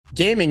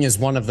Gaming is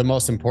one of the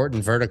most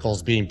important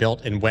verticals being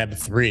built in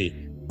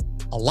Web3.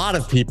 A lot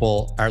of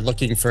people are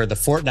looking for the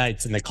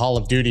Fortnites and the Call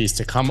of Duties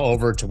to come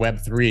over to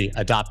Web3,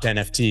 adopt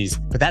NFTs,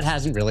 but that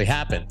hasn't really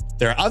happened.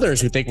 There are others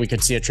who think we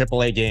could see a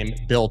AAA game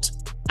built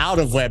out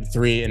of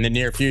Web3 in the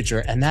near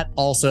future, and that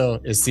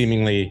also is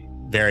seemingly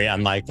very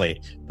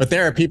unlikely. But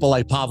there are people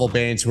like Pavel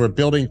Bains who are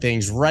building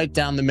things right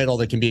down the middle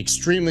that can be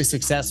extremely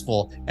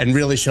successful and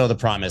really show the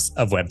promise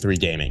of Web3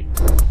 gaming.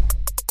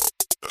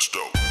 That's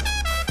dope.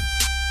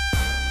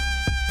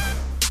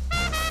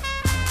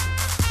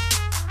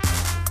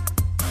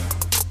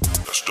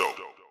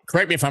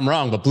 Correct me if I'm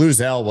wrong, but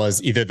BlueZell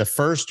was either the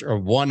first or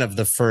one of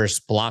the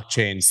first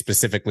blockchains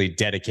specifically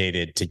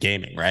dedicated to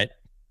gaming, right?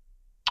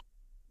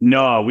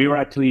 No, we were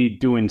actually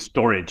doing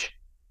storage.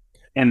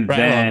 And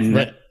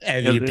then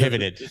and you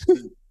pivoted.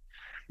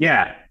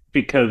 Yeah,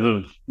 because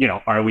of,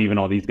 Arweave and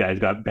all these guys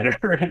got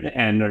better.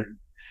 and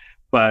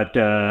then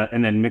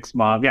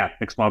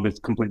MixMob is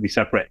completely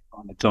separate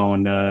on its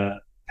own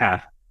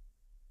path.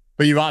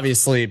 But you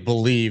obviously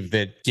believe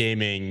that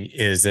gaming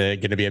is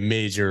going to be a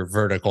major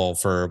vertical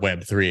for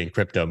Web3 and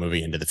crypto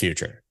moving into the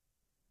future.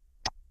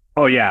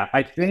 Oh, yeah.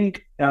 I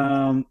think,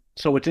 so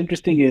what's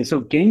interesting is,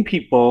 game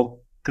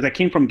people, because I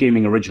came from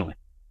gaming originally,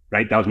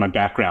 right? That was my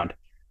background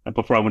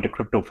before I went to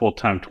crypto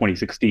full-time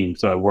 2016.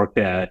 So I worked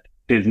at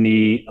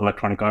Disney,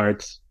 Electronic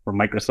Arts, for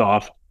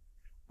Microsoft,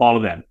 all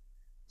of them.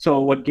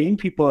 So what game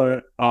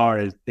people are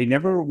is they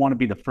never want to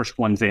be the first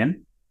ones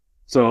in.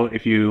 So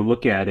if you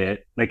look at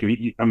it, if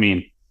you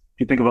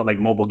think about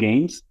mobile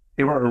games,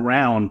 they were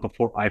around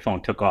before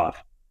iPhone took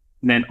off.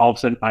 And then all of a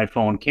sudden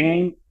iPhone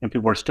came and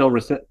people were still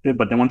receptive.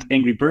 But then once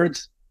Angry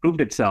Birds proved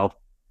itself,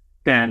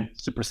 then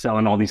Supercell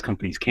and all these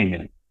companies came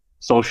in.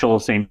 Social,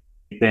 same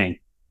thing.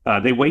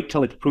 They wait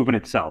till it's proven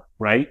itself,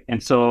 right?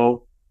 And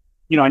so,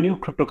 I knew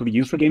crypto could be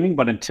used for gaming,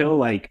 but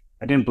until I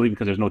didn't believe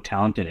because there's no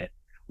talent in it.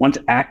 Once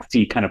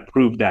Axie kind of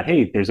proved that,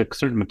 hey, there's a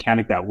certain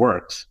mechanic that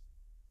works,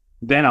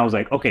 then I was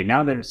like, okay,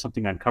 now there's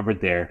something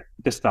uncovered there.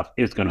 This stuff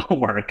is going to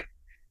work.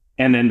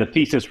 And then the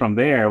thesis from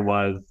there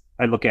was,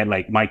 I look at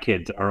my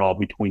kids are all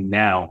between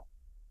now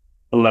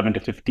 11 to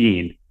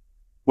 15.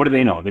 What do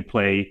they know? They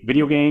play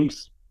video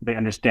games. They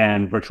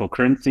understand virtual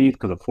currencies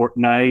because of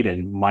Fortnite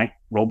and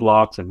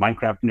Roblox and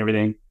Minecraft and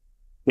everything.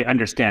 They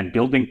understand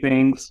building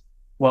things.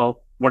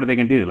 Well, what are they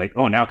going to do?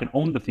 Now I can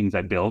own the things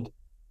I build,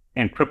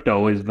 and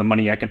crypto is the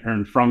money I can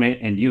earn from it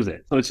and use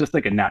it. So it's just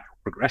a natural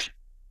progression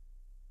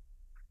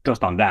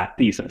just on that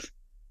thesis.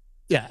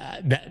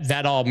 Yeah,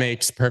 that all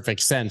makes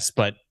perfect sense.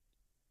 But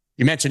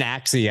you mentioned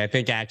Axie. I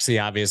think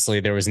Axie, obviously,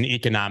 there was an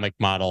economic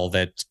model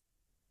that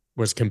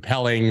was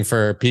compelling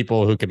for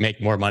people who could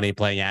make more money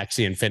playing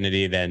Axie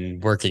Infinity than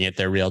working at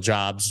their real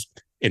jobs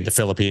in the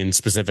Philippines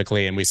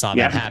specifically. And we saw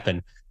that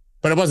happen.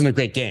 But it wasn't a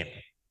great game,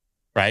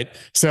 right?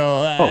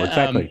 So,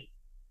 exactly.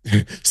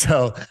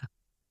 So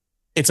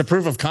it's a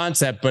proof of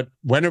concept, but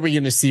when are we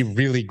going to see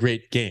really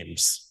great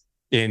games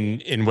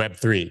in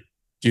Web3?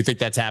 Do you think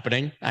that's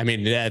happening? I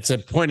mean, that's a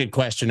pointed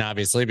question,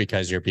 obviously,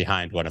 because you're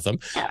behind one of them.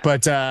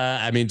 But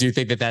do you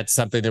think that that's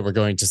something that we're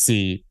going to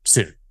see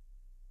soon?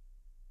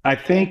 I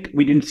think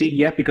we didn't see it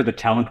yet because the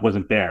talent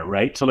wasn't there,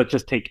 right? So let's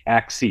just take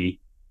Axie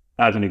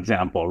as an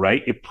example,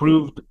 right? It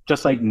proved,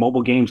 just like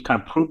mobile games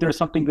kind of proved there's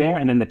something there,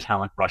 and then the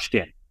talent rushed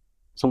in.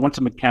 So once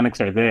the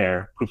mechanics are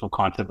there, proof of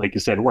concept, like you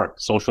said,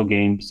 worked. Social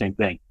game, same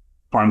thing.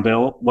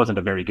 Farmville wasn't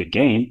a very good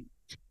game.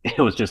 It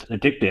was just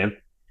addictive.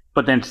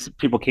 But then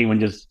people came and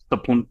just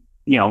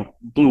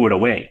blew it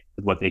away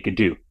with what they could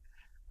do.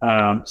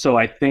 So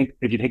I think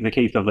if you take the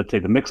case of, let's say,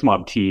 the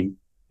MixMob team,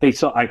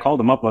 I called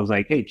them up. I was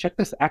like, hey, check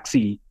this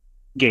Axie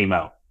game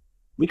out.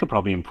 We could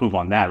probably improve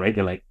on that, right?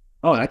 They're like,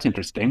 oh, that's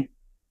interesting.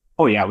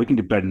 Oh yeah, we can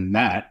do better than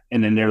that.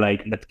 And then they're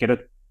like, let's get a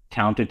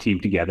talented team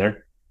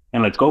together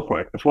and let's go for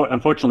it.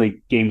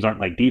 Unfortunately, games aren't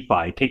like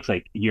DeFi. It takes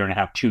a year and a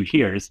half, 2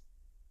 years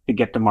to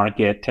get to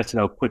market, test it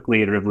out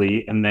quickly,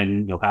 iteratively, and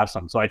then you'll have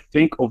some. So I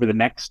think over the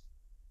next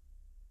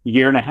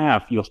year and a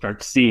half, you'll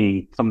start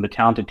seeing some of the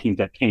talented teams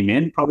that came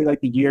in probably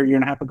a year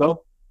and a half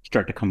ago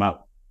start to come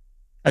out.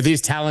 Are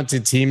these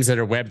talented teams that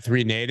are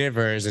Web3 native,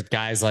 or is it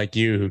guys like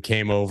you who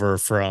came over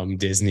from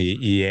Disney,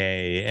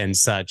 EA, and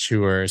such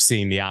who are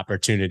seeing the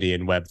opportunity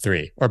in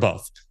Web3, or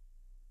both?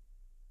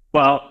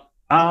 Well,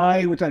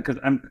 I would say because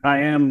I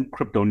am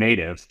crypto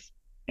native,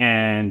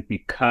 and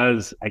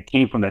because I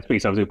came from that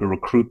space, I was able to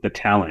recruit the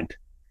talent.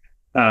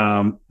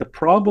 The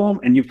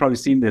problem, and you've probably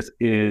seen this,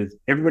 is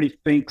everybody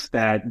thinks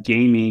that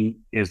gaming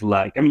is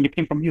you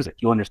came from music,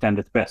 you'll understand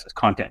this best as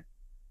content.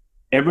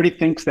 Everybody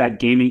thinks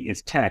that gaming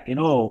is tech, and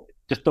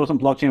just throw some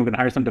blockchain, we can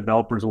hire some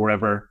developers or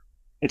whatever.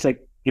 It's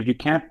if you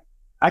can't,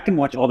 I can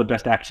watch all the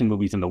best action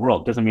movies in the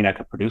world. Doesn't mean I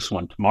could produce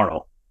one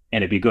tomorrow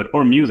and it'd be good.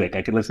 Or music,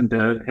 I could listen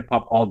to hip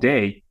hop all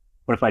day,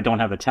 but if I don't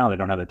have the talent, I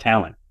don't have the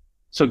talent.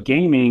 So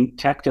gaming,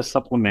 tech just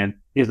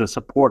is a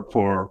support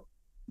for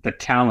the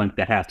talent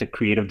that has to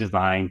creative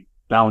design,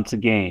 balance a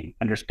game,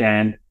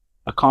 understand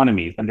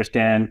economies,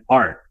 understand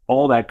art,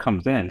 all that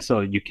comes in.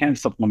 So you can't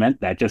supplement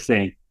that just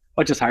saying,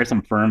 oh, just hire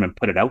some firm and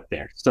put it out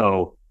there.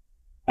 So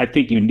I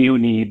think you do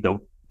need the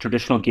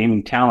traditional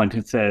gaming talent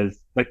who says,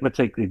 like, let's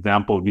take the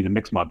example would be the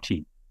MixMob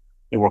team.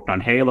 They worked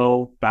on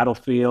Halo,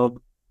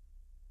 Battlefield,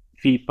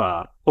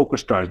 FIFA,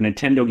 PokerStars,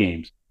 Nintendo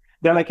games.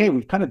 They're like, hey,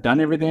 we've kind of done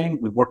everything.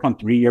 We've worked on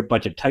 3-year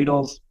budget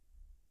titles.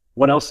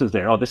 What else is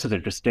there? Oh, this is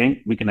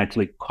interesting. We can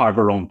actually carve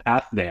our own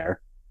path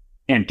there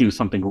and do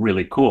something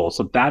really cool.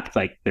 So that's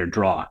like their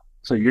draw.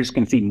 So you're just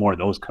going to see more of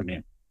those come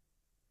in.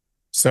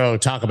 So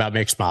talk about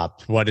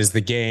MixMob. What is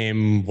the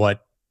game?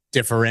 What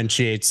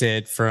differentiates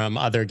it from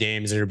other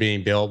games that are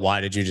being built?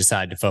 Why did you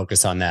decide to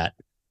focus on that?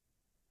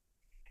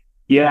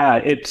 Yeah,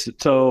 it's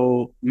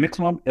so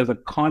MixMob as a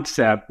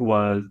concept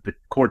was the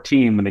core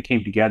team when they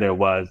came together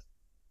was,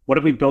 what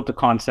if we built a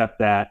concept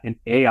that an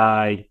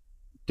AI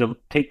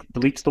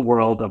deletes the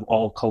world of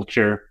all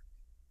culture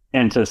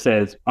and so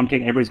says, I'm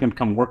taking everybody's going to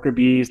become worker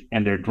bees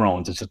and they're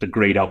drones. It's just a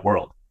grayed out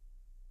world.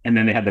 And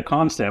then they had the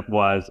concept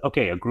was,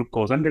 okay, a group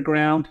goes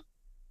underground,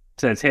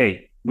 says,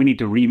 hey, we need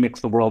to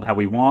remix the world how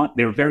we want.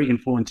 We're very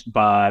influenced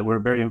by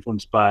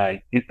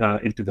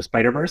Into the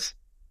Spider-Verse,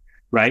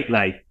 right?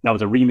 Like that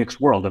was a remixed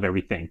world of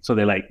everything. So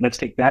they're like, let's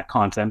take that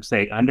concept,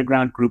 say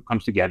underground group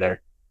comes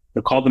together.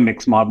 They're called the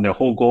MixMob, and their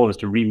whole goal is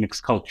to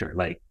remix culture,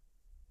 like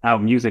how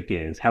music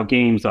is, how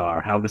games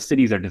are, how the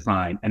cities are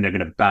designed, and they're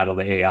going to battle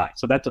the AI.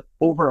 So that's an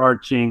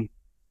overarching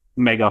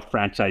mega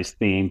franchise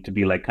theme to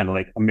be like kind of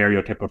like a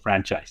Mario type of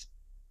franchise.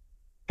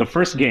 The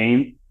first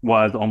game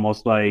was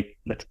almost like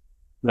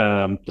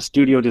the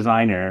studio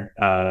designer,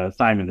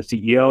 Simon, the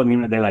CEO,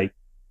 and they're like,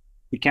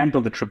 we can't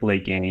build a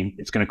AAA game.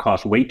 It's going to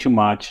cost way too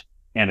much,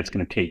 and it's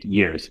going to take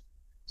years.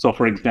 So,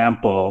 for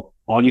example,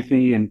 all you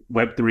see in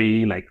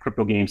Web3, like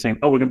crypto games saying,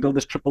 oh, we're going to build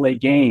this AAA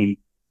game.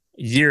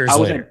 Years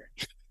later.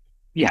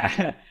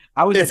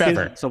 I was if at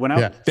ever. So when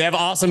they have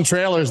awesome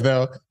trailers,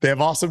 though. They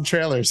have awesome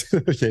trailers.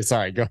 Okay,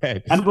 sorry, go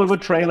ahead. And with a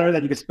trailer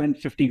that you could spend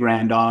 50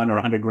 grand on or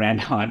 100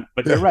 grand on,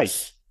 but you're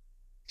right.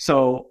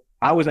 So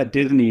I was at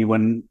Disney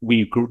when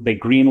they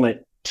greenlit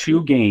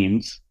 2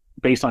 games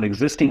based on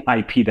existing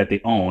IP that they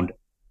owned,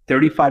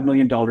 $35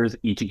 million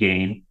each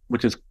game,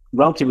 which is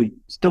relatively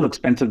still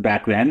expensive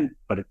back then,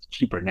 but it's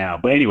cheaper now.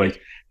 But anyways,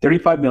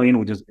 35 million,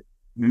 which is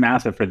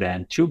massive for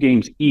then. 2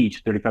 games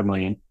each, 35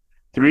 million.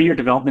 3-year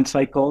development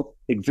cycle,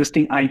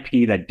 existing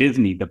IP that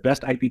Disney, the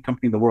best IP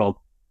company in the world,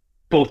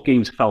 both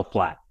games fell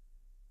flat.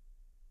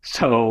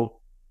 So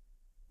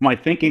my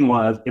thinking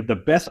was, if the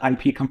best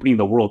IP company in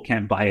the world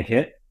can't buy a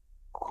hit,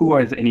 who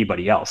is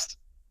anybody else?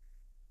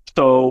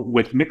 So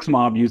with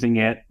MixMob using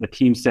it, the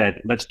team said,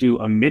 let's do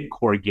a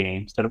mid-core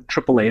game instead of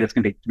AAA that's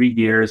going to take 3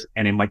 years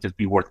and it might just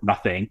be worth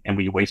nothing and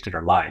we wasted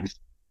our lives.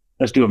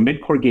 Let's do a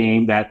mid-core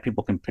game that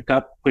people can pick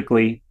up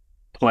quickly,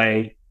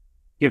 play,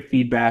 give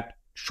feedback,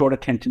 short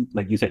attention,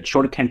 like you said,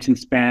 short attention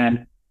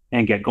span,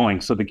 and get going.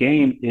 So the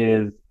game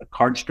is a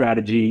card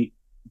strategy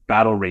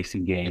battle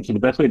racing game. So the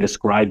best way to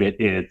describe it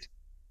is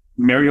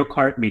Mario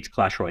Kart meets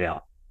Clash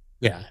Royale.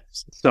 Yeah.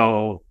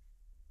 So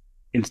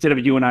instead of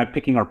you and I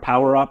picking our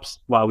power-ups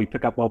while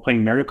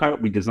playing Mario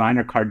Kart, we design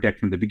our card deck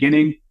from the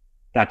beginning.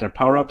 That's our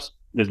power-ups.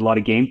 There's a lot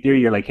of game theory.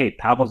 You're like, hey,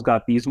 Pavel's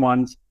got these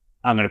ones.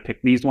 I'm going to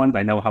pick these ones.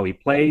 I know how he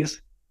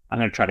plays. I'm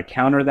going to try to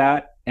counter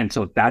that. And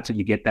so that's how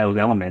you get those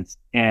elements.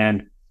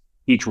 And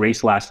each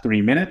race lasts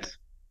 3 minutes.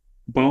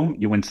 Boom,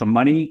 you win some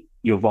money.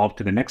 You evolve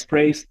to the next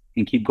race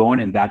and keep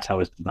going. And that's how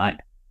it's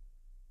designed.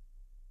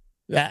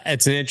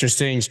 It's an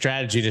interesting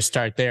strategy to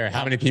start there.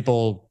 How many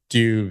people do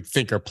you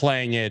think are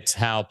playing it?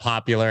 How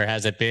popular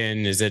has it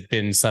been? Has it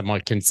been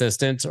somewhat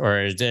consistent,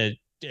 or is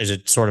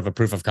it sort of a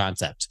proof of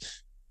concept?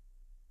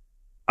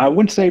 I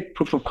wouldn't say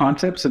proof of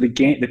concept. So the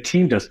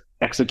team just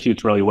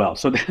executes really well.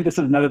 So this is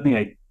another thing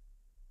like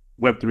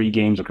Web3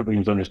 games or crypto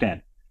games don't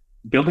understand.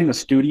 Building a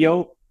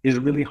studio is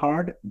really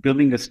hard.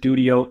 Building a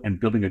studio and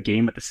building a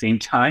game at the same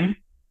time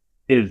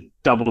is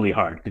doubly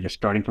hard because you're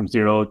starting from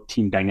zero,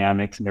 team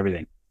dynamics and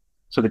everything.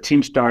 So the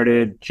team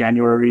started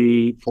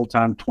January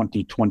full-time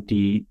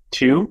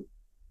 2022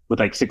 with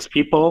like 6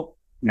 people.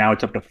 Now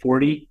it's up to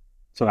 40.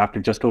 So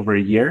after just over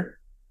a year,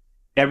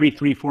 every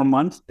 3-4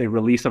 months, they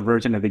release a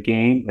version of the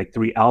game, like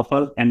 3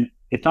 alphas. And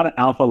it's not an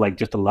alpha like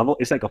just a level.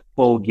 It's like a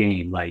full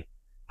game, like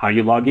how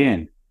you log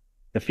in,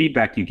 the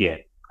feedback you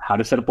get, how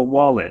to set up a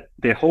wallet.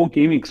 The whole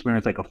gaming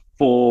experience, like a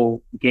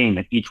full game,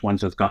 and each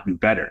one's just gotten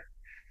better.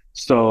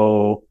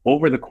 So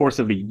over the course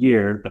of a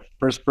year, the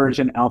first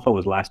version alpha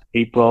was last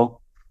April.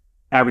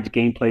 Average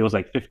gameplay was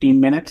like 15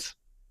 minutes.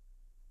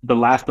 The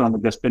last one we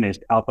just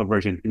finished, alpha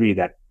version 3,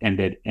 that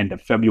ended end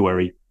of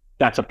February,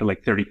 that's up to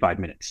like 35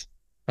 minutes.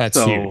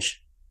 That's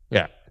huge.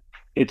 Yeah.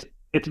 It's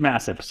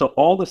massive. So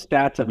all the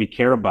stats that we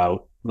care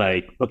about,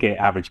 like, okay,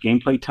 average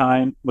gameplay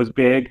time was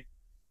big.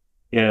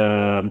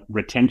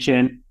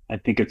 Retention, I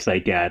think it's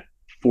like at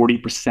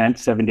 40%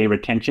 7-day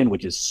retention,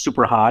 which is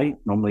super high.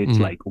 Normally it's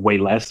like way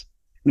less.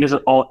 And this is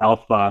all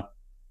alpha,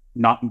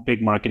 not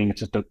big marketing.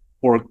 It's just a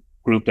core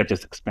group that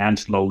just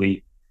expands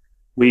slowly.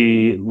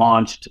 We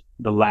launched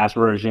the last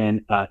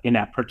version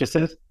in-app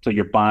purchases. So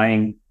you're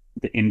buying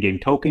the in-game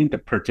token to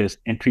purchase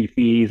entry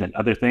fees and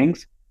other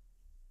things.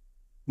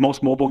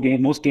 Most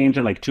games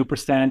are like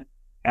 2%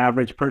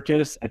 average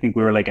purchase. I think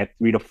we were like at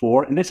 3 to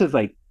 4. And this is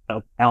like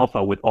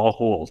alpha with all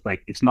holes.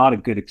 Like it's not a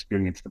good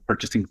experience, the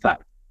purchasing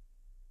side.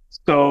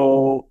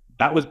 So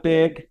that was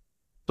big.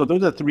 So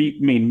those are the three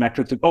main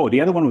metrics. Oh,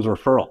 the other one was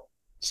referral.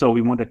 So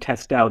we want to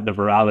test out the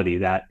virality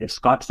that if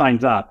Scott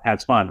signs up,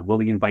 has fun, will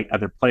he invite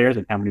other players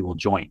and how many will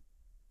join?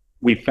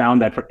 We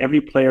found that for every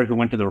player who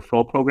went to the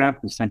referral program,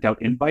 who sent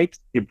out invites,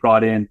 it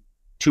brought in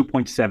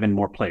 2.7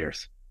 more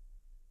players.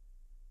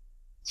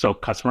 So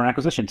customer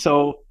acquisition.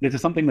 So this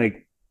is something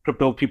like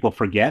crypto people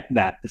forget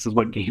that this is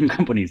what game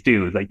companies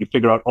do. Is like you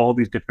figure out all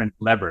these different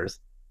levers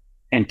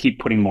and keep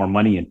putting more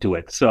money into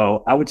it.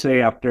 So I would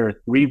say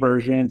after 3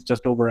 versions,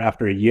 just over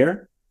after a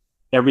year,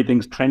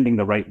 everything's trending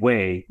the right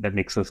way. That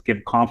makes us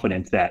give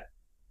confidence that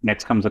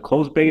next comes a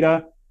closed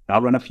beta.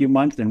 I'll run a few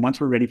months. And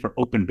once we're ready for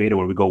open beta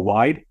where we go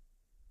wide,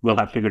 we'll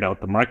have figured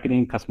out the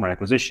marketing, customer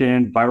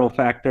acquisition, viral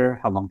factor,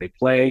 how long they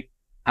play,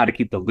 how to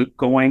keep the loop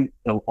going.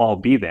 It'll all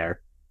be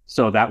there.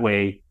 So that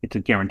way it's a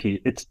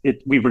guarantee.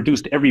 We've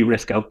reduced every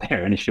risk out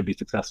there and it should be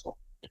successful.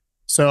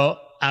 So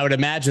I would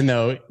imagine,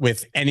 though,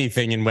 with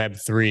anything in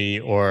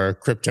Web3 or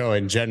crypto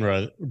in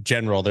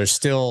general, there's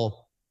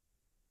still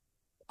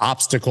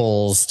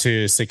obstacles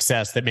to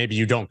success that maybe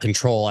you don't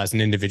control as an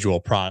individual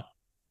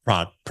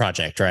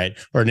project, right?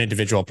 Or an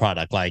individual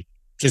product, like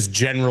just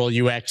general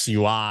UX,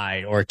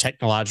 UI, or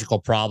technological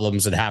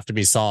problems that have to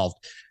be solved.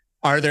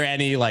 Are there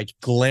any like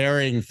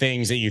glaring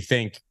things that you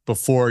think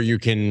before you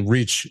can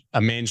reach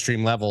a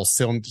mainstream level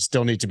still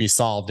need to be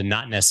solved and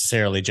not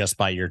necessarily just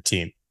by your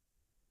team?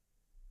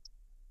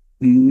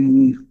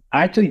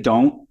 I actually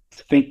don't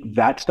think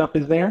that stuff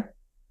is there.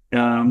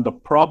 The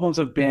problems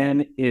have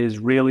been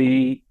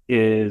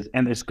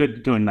and it's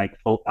good doing like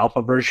full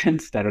alpha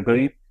versions that are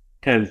good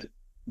because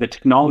the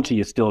technology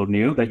is still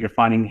new that you're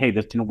finding, hey,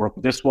 this didn't work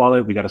with this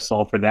wallet. We got to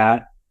solve for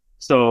that.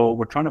 So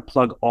we're trying to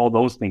plug all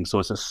those things so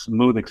it's a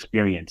smooth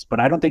experience.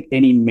 But I don't think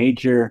any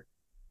major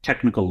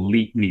technical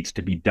leap needs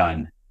to be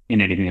done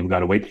in anything that we've got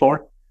to wait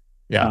for.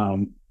 Yeah.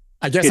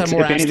 I guess I'm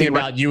more asking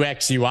about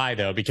UX, UI,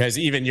 though, because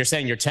even you're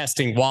saying you're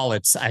testing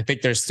wallets. I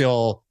think there's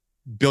still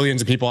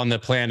billions of people on the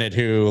planet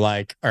who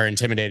like are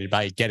intimidated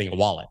by getting a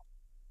wallet.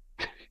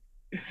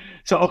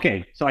 So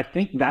I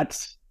think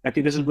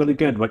this is really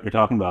good what you're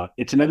talking about.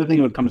 It's another thing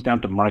when it comes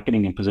down to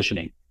marketing and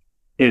positioning.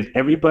 Is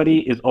everybody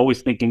is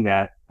always thinking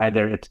that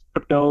either it's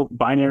crypto,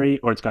 binary,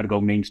 or it's got to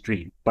go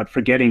mainstream, but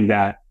forgetting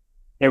that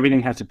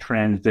everything has to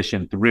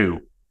transition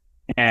through.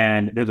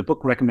 And there's a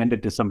book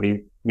recommended to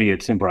somebody, me at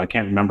Simber, I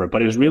can't remember,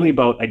 but it was really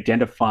about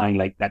identifying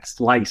like that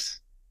slice,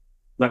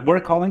 like we're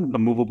calling the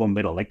movable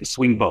middle, like the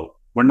swing vote.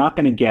 We're not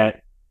going to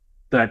get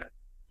that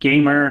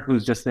gamer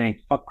who's just saying,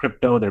 fuck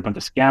crypto, they're a bunch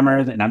of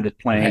scammers, and I'm just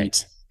playing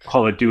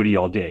Call of Duty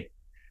all day.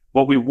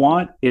 What we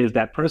want is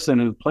that person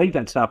who plays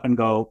that stuff and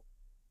go,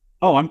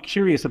 oh, I'm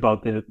curious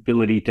about the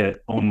ability to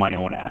own my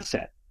own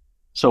asset.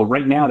 So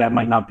right now, that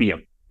might not be a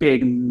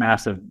big,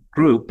 massive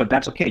group, but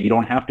that's okay. You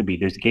don't have to be.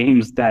 There's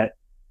games that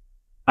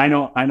I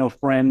know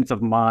friends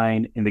of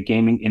mine in the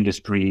gaming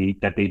industry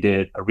that they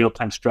did a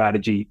real-time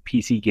strategy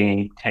PC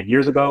game 10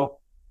 years ago.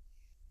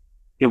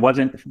 It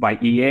wasn't by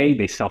EA.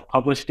 They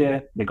self-published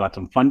it. They got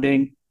some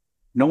funding.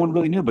 No one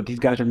really knew, but these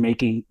guys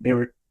they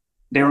were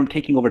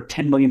taking over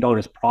 $10 million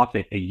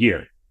profit a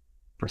year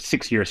for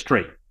 6 years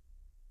straight.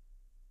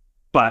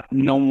 But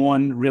no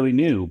one really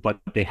knew, but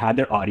they had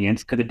their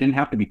audience because it didn't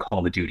have to be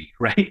Call of Duty,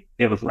 right?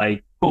 It was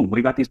like, boom,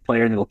 we got these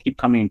players and they'll keep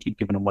coming and keep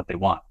giving them what they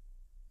want.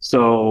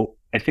 So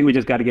I think we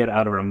just got to get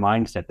out of our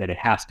mindset that it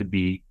has to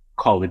be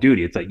Call of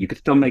Duty. It's like you could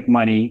still make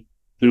money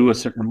through a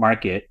certain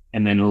market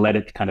and then let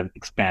it kind of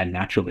expand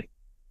naturally.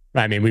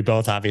 I mean, we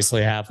both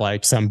obviously have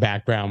like some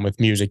background with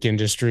music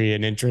industry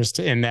and interest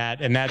in that.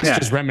 And that's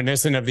just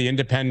reminiscent of the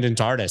independent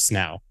artists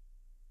now.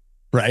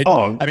 Right.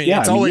 Oh, I mean,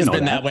 it's always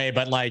been that way,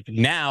 but like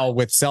now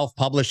with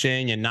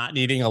self-publishing and not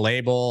needing a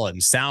label and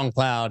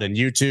SoundCloud and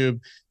YouTube,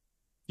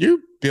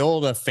 you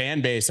build a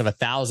fan base of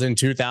 1,000,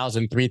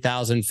 2,000,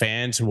 3,000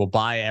 fans who will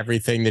buy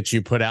everything that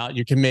you put out.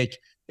 You can make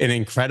an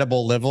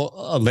incredible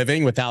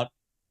living without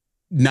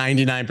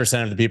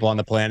 99% of the people on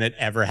the planet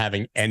ever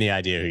having any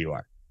idea who you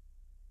are.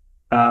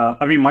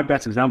 I mean, my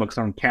best example, because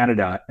I'm in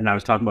Canada, and I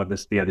was talking about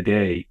this the other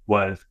day,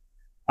 was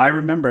I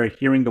remember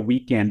hearing The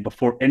Weeknd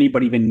before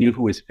anybody even knew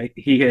who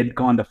he had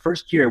gone the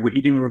first year where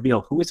he didn't even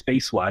reveal who his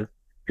face was.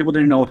 People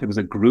didn't know if it was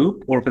a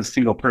group or if it was a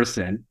single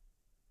person.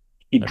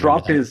 He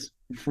dropped he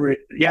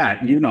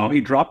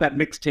dropped that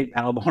mixtape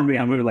album,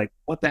 and we were like,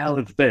 what the hell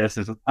is this?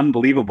 This is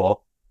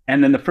unbelievable.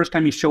 And then the first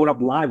time he showed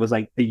up live was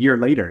like a year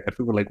later. If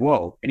we were like,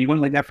 whoa. And he went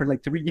like that for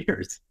like 3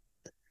 years.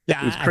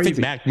 Yeah, I think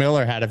Mac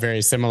Miller had a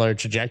very similar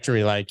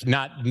trajectory, like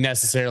not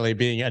necessarily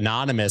being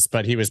anonymous,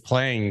 but he was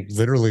playing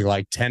literally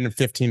like 10 to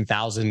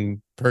 15,000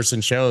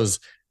 person shows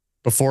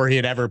before he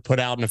had ever put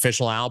out an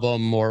official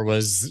album or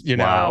was,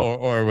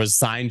 or was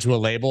signed to a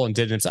label and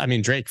didn't. I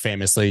mean, Drake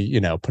famously,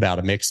 put out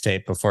a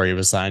mixtape before he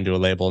was signed to a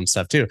label and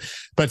stuff too.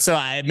 But so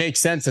it makes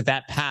sense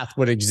that path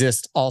would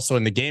exist also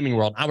in the gaming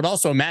world. I would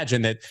also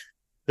imagine that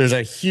there's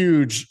a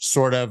huge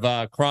sort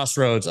of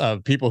crossroads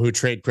of people who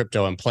trade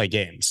crypto and play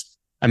games.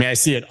 I mean, I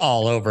see it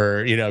all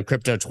over,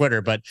 crypto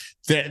Twitter, but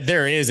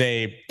there is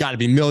got to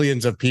be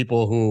millions of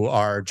people who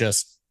are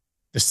just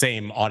the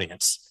same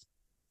audience.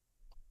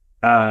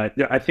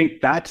 I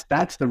think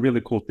that's the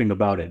really cool thing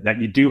about it, that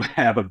you do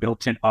have a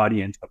built-in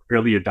audience of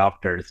early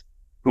adopters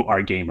who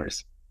are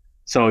gamers.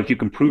 So if you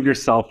can prove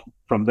yourself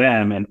from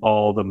them and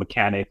all the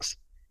mechanics,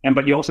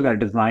 but you also got to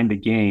design the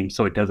game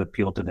so it does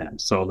appeal to them.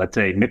 So let's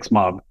say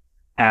MixMob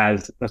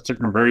has a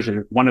certain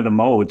version, one of the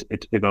modes,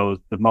 it goes,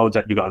 the modes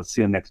that you got to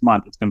see next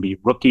month, it's going to be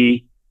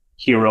rookie,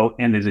 hero,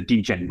 and there's a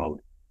degen mode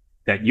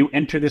that you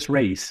enter this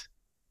race,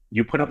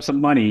 you put up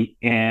some money,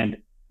 and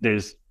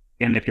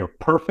if you're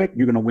perfect,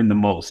 you're going to win the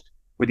most.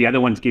 Where the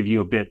other ones give you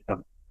a bit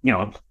of,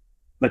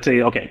 let's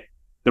say, okay,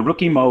 the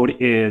rookie mode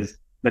is,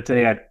 let's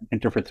say I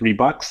enter for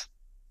 $3.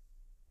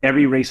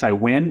 Every race I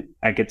win,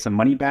 I get some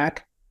money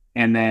back.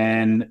 And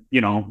then,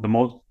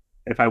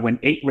 if I win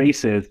 8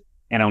 races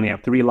and I only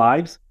have 3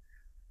 lives,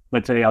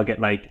 let's say I'll get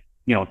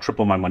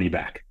triple my money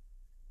back.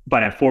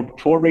 But at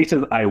four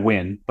races, I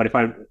win. But if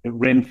I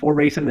win 4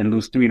 races and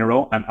lose 3 in a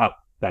row, I'm up.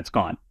 That's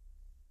gone.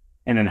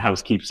 And then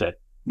house keeps it.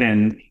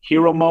 Then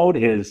hero mode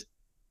is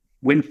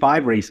win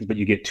 5 races, but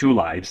you get 2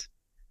 lives.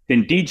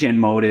 Then degen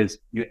mode is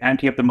you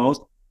ante up the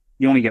most.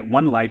 You only get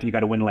 1 life. You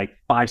got to win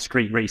 5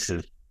 straight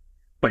races,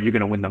 but you're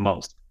going to win the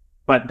most.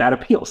 But that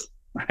appeals,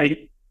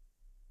 right?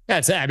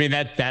 I mean,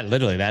 that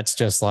literally, that's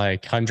just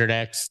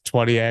 100x,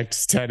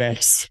 20x,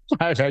 10x,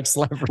 5x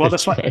leverage. Well,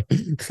 that's fine.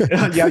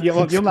 Yeah,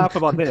 you'll laugh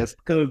about this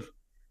because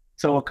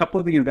a couple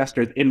of the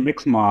investors in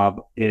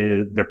MixMob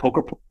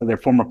they're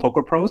former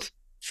poker pros.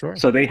 Sure.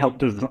 So they help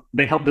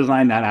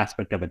design that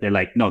aspect of it. They're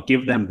like, no,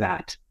 give them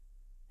that.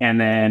 And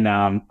then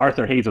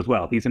Arthur Hayes as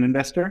well. He's an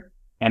investor,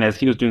 and as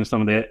he was doing some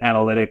of the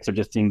analytics or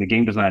just seeing the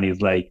game design, he's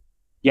like,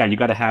 yeah, you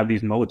got to have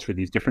these modes for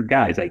these different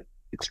guys.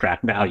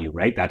 Extract value,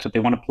 right? That's what they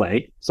want to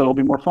play. So it'll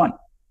be more fun.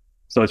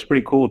 So it's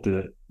pretty cool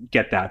to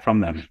get that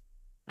from them.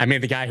 I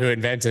mean, the guy who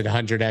invented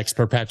 100x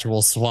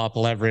perpetual swap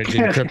leverage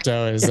in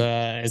crypto is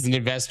an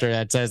investor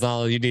that says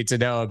all you need to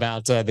know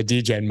about the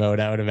degen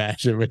mode, I would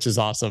imagine, which is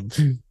awesome.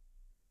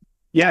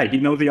 Yeah, he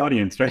knows the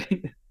audience,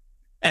 right?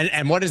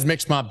 And what is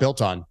MixMob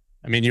built on?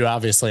 I mean, you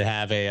obviously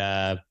have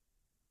a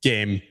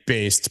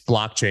game-based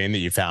blockchain that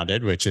you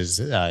founded, which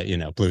is,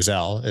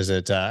 Bluezell.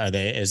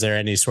 Is there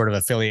any sort of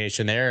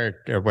affiliation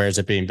there, or where is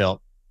it being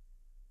built?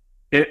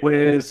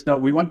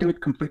 We want to do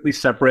it completely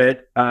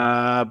separate.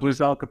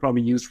 Bluezell could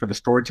probably be used for the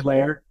storage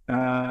layer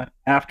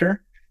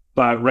after,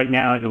 but right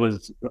now it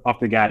was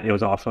off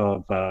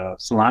of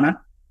Solana,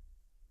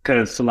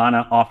 because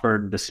Solana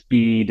offered the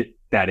speed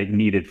that it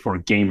needed for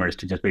gamers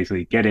to just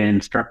basically get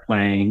in, start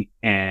playing,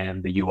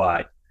 and the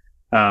UI.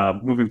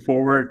 Moving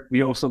forward,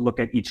 we also look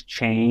at each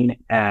chain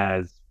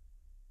as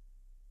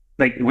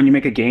when you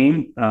make a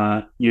game,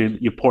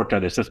 you port to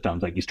other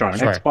systems. You start on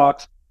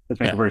Xbox, let's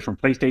make a version from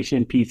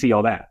PlayStation, PC,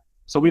 all that.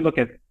 So we look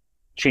at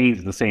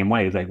chains the same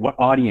way. It's what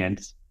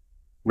audience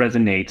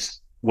resonates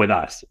with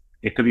us.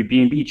 It could be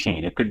B&B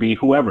chain, it could be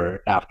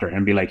whoever after,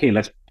 and be like, hey,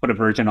 let's put a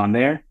version on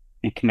there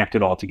and connect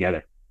it all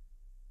together.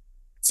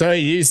 So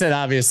you said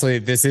obviously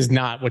this is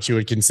not what you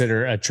would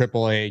consider a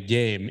AAA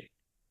game.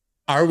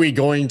 Are we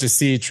going to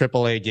see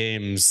AAA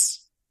games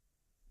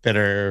that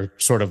are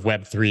sort of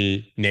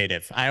Web3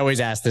 native? I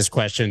always ask this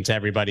question to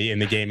everybody in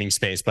the gaming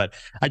space, but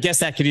I guess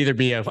that could either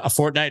be a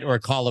Fortnite or a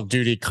Call of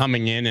Duty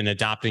coming in and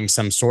adopting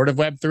some sort of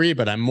Web3,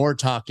 but I'm more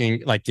talking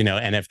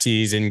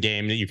NFTs in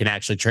game that you can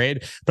actually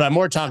trade. But I'm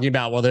more talking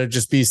about, will there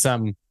just be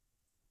some,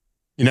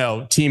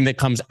 team that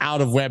comes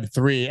out of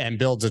Web3 and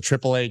builds a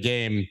AAA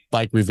game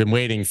like we've been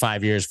waiting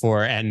 5 years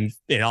for, and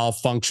it all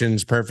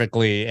functions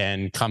perfectly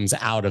and comes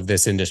out of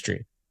this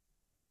industry?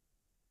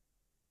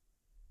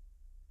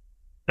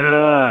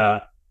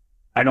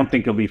 I don't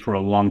think it'll be for a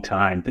long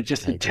time. But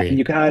just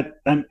you got,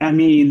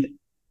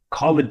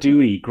 Call of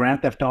Duty,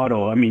 Grand Theft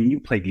Auto. You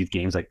play these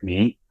games like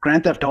me.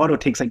 Grand Theft Auto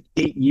takes 8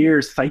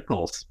 years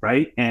cycles,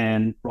 right?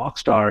 And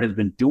Rockstar has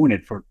been doing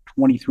it for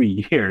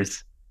 23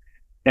 years.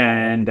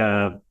 And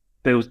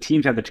those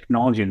teams have the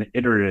technology and the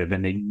iterative,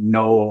 and they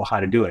know how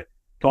to do it.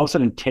 To all of a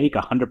sudden take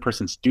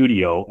 100-person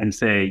studio and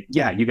say,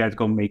 yeah, you guys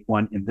go make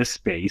one in this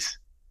space.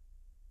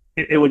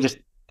 It would just,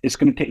 it's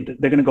going to take,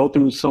 they're going to go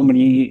through so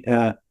many,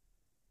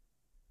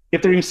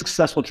 if they're even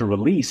successful to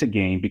release a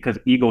game, because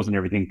egos and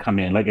everything come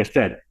in. Like I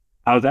said,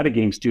 I was at a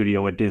game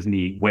studio at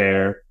Disney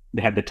where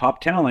they had the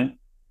top talent.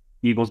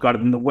 Egos got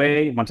in the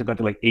way. Once it got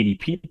to 80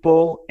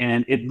 people,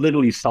 and it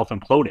literally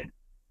self-imploded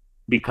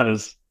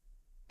because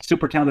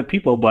super talented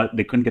people, but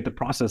they couldn't get the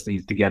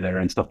processes together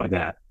and stuff like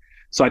that.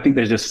 So I think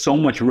there's just so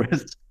much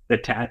risk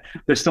attached.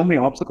 There's so many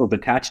obstacles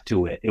attached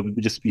to it. It would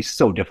just be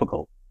so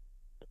difficult.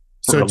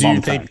 So do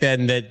you think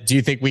do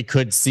you think we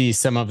could see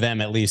some of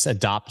them at least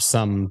adopt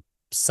some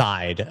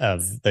side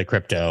of the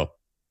crypto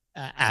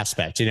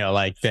aspect, and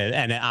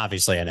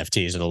obviously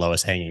NFTs are the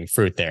lowest hanging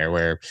fruit there,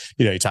 where,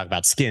 you talk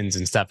about skins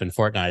and stuff in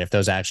Fortnite. If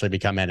those actually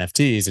become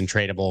NFTs and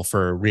tradable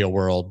for real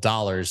world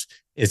dollars,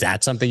 is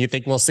that something you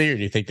think we'll see, or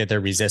do you think that they're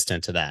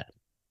resistant to that?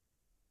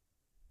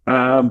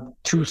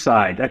 Two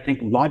sides. I think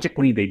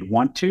logically they'd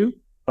want to,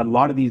 but a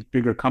lot of these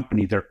bigger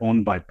companies are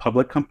owned by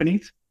public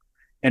companies,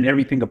 and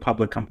everything a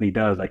public company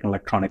does, like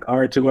Electronic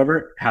Arts,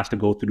 whoever, has to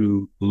go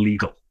through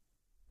legal,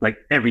 like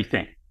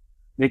everything.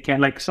 They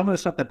can't, like some of the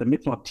stuff that the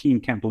MixMob team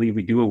can't believe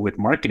we do with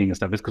marketing and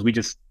stuff is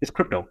because it's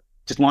crypto.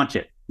 Just launch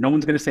it. No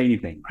one's going to say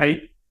anything,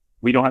 right?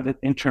 We don't have it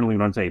internally, we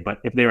don't say. But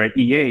if they're at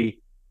EA,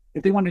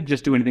 if they wanted to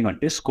just do anything on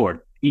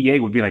Discord, EA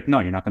would be like, no,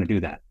 you're not going to do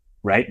that,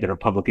 right? They're a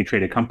publicly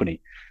traded company.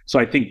 So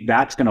I think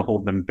that's going to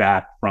hold them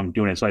back from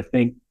doing it. So I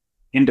think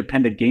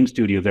independent game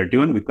studios are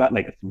doing, we've got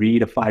like a 3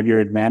 to 5 year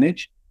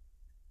advantage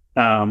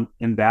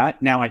in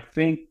that. Now, I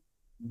think,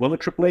 will a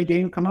AAA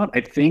game come out?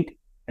 I think,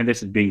 and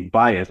this is being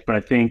biased, but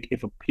I think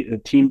if a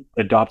team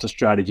adopts a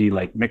strategy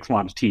like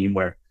MixMob's team,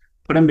 where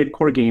put a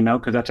mid-core game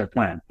out, because that's our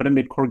plan, put a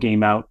mid-core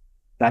game out,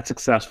 that's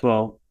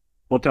successful,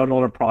 built out all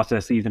our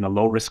processes in a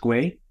low-risk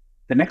way,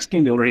 the next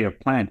game they already have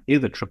planned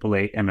is a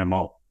AAA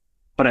MMO.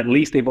 But at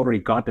least they've already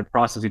got the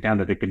processes down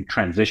that they can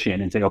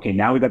transition and say, okay,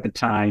 now we've got the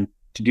time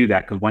to do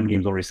that because one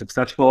game's already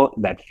successful,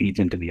 that feeds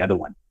into the other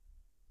one.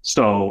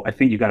 So I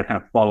think you got to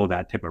kind of follow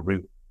that type of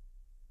route.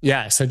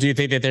 Yeah. So do you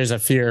think that there's a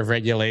fear of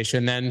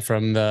regulation then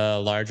from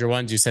the larger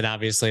ones? You said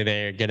obviously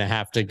they're going to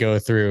have to go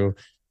through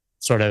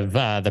sort of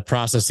the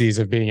processes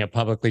of being a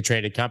publicly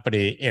traded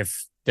company.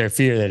 If their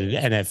fear that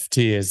an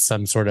NFT is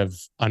some sort of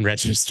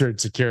unregistered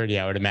security,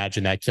 I would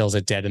imagine that kills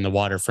it dead in the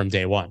water from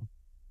day one.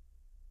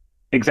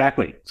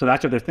 Exactly. So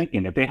that's what they're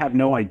thinking. If they have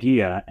no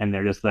idea and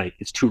they're just like,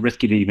 it's too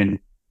risky to even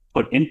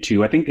put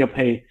into, I think they'll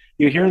pay,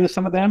 you hear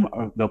some of them,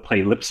 or they'll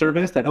play lip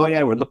service that, oh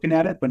yeah, we're looking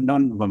at it, but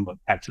none of them have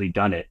actually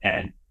done it.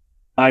 And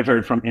I've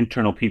heard from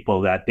internal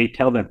people that they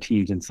tell their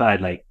teams inside,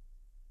 like,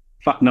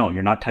 fuck no,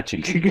 you're not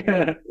touching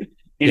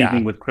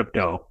anything with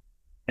crypto.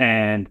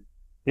 And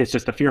it's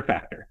just a fear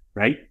factor,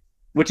 right?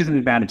 Which is an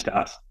advantage to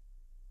us.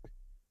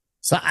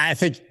 So I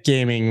think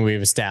gaming,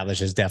 we've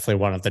established, is definitely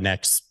one of the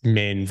next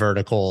main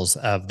verticals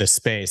of the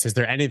space. Is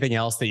there anything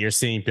else that you're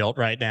seeing built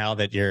right now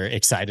that you're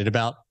excited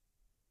about?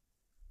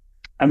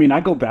 I mean, I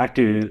go back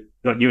to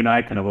what you and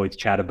I kind of always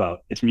chat about.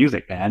 It's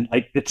music, man.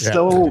 Like it's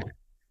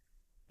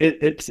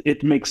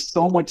it makes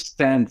so much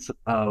sense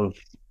of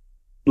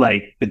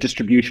like the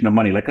distribution of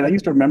money. Like I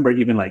used to remember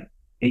even like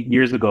 8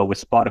 years ago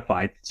with Spotify,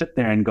 I'd sit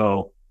there and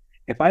go,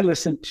 if I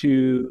listen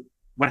to,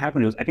 what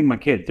happened was, I think my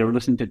kids, they were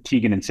listening to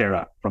Tegan and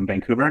Sarah from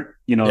Vancouver,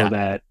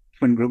 that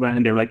twin group,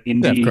 and they're like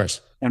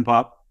indie and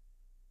pop.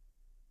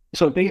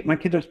 So my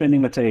kids are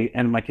spending, let's say,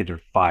 and my kids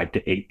are 5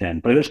 to 8 then,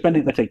 but they're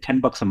spending, let's say,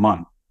 $10 a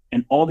month.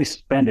 And all they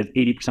spend is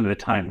 80% of the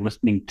time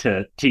listening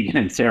to Tegan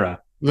and Sarah.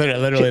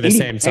 Literally the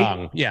same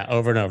song.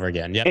 Over and over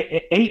again. Yep.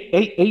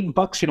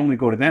 $8 should only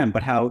go to them,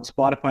 but how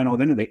Spotify and all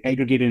them, they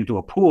aggregate it into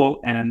a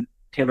pool, and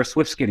Taylor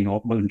Swift's getting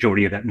the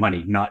majority of that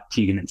money, not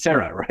Tegan and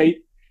Sarah, right?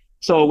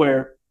 So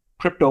where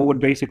crypto would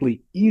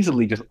basically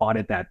easily just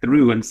audit that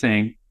through and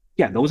saying,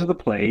 yeah, those are the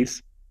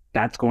plays,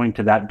 that's going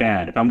to that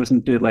band. If I'm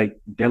listening to like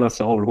De La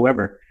Soul or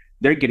whoever,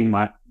 they're getting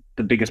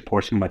the biggest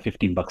portion of my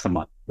 $15 a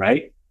month,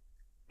 right?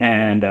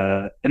 And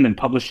then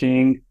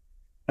publishing,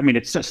 I mean,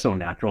 it's just so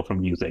natural from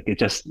music. It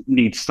just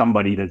needs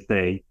somebody to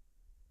say,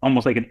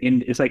 almost like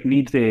it's like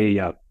needs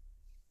a,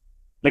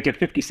 like if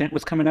 50 Cent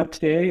was coming up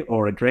today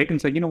or a Drake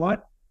and say, you know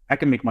what, I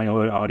can make my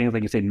own audience,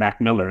 like you said, Mac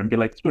Miller, and be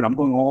like, dude, I'm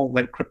going all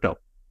like crypto.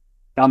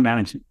 They'll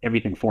manage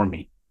everything for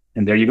me.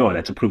 And there you go.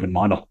 That's a proven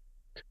model.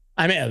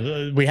 I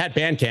mean, we had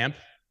Bandcamp.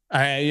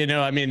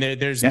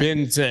 There's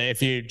been,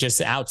 if you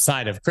just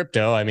outside of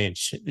crypto, I mean,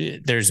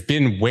 there's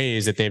been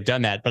ways that they've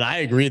done that. But I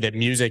agree that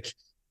music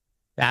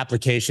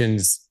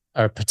applications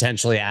are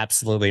potentially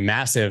absolutely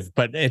massive.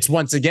 But it's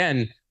once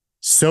again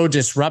so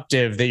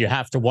disruptive that you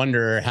have to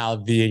wonder how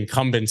the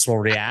incumbents will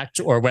react,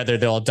 or whether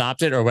they'll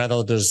adopt it, or whether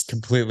they'll just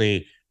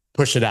completely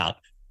push it out.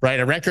 Right.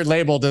 A record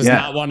label does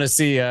not want to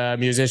see a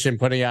musician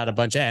putting out a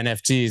bunch of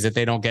NFTs that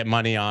they don't get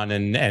money on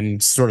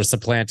and sort of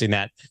supplanting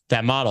that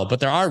model. But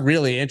there are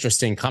really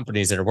interesting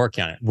companies that are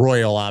working on it.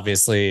 Royal,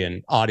 obviously,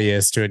 and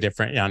Audius to a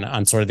different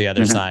on sort of the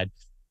other side.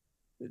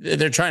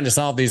 They're trying to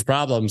solve these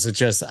problems. It's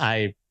just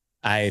I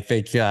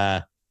think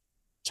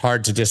it's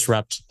hard to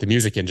disrupt the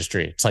music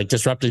industry. It's like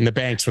disrupting the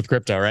banks with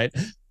crypto, right?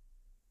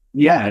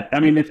 Yeah. I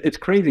mean, it's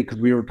crazy because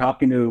we were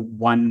talking to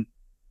one,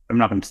 I'm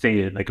not going to say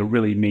it, like a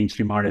really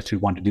mainstream artist who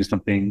wanted to do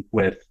something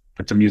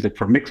put some music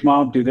for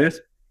MixMob, do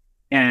this.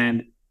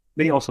 And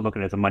they also look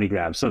at it as a money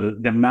grab. So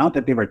the amount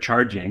that they were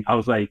charging, I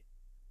was like,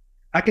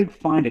 I could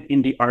find an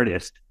indie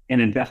artist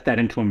and invest that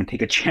into him and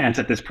take a chance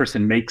that this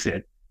person makes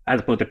it, as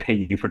opposed to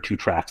paying you for 2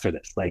 tracks for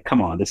this. Like,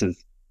 come on, this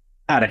is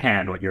out of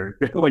hand what you're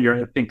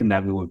thinking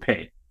that we would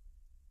pay.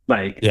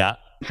 Like,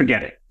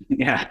 forget it.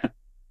 Yeah.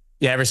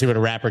 Ever see what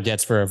a rapper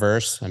gets for a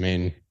verse? I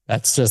mean,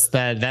 that's just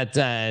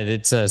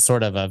it's a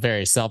sort of a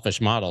very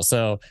selfish model.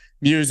 So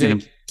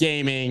music,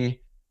 gaming,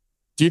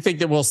 do you think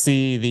that we'll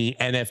see the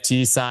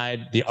NFT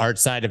side, the art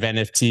side of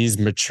NFTs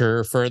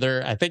mature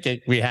further? I think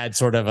we had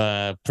sort of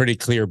a pretty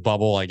clear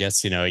bubble, I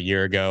guess, a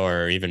year ago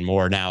or even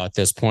more now at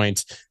this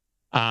point.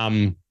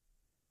 Do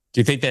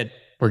you think that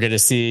we're going to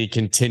see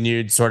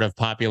continued sort of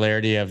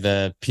popularity of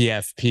the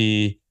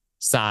PFP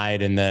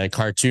side and the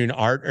cartoon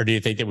art, or do you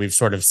think that we've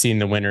sort of seen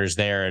the winners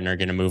there and are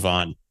going to move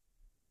on?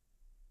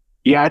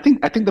 Yeah, I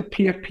think the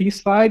PFP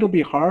side will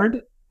be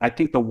hard. I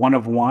think the one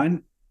of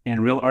one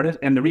and real artists.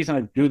 And the reason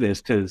I do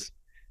this because,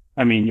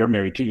 I mean, you're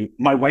married too.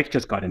 My wife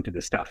just got into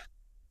this stuff,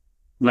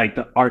 like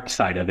the art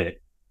side of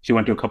it. She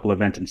went to a couple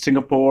events in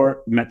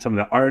Singapore, met some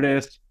of the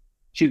artists.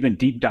 She's been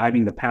deep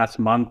diving the past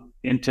month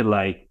into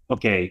like,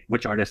 okay,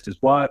 which artist is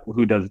what,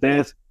 who does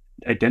this,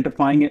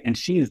 identifying it, and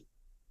she's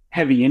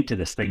heavy into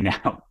this thing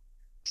now.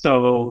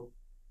 So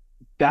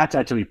that's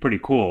actually pretty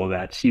cool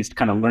that she's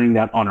kind of learning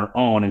that on her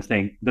own and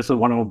saying, this is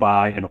what I'll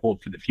buy and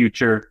hold for the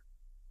future,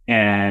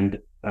 and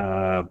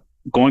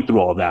going through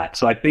all of that.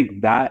 So I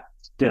think that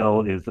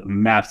still is a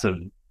massive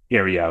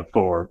area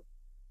for,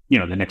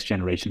 the next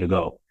generation to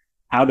go.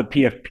 How the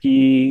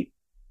PFP,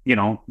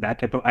 that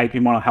type of IP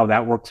model, how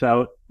that works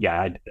out.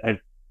 Yeah, I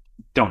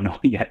don't know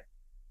yet.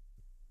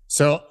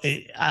 So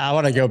I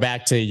want to go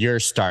back to your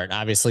start.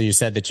 Obviously, you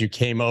said that you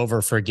came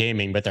over for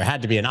gaming, but there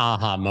had to be an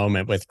aha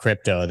moment with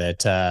crypto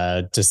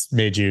that just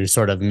made you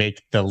sort of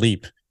make the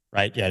leap,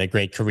 right? You had a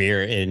great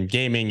career in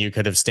gaming. You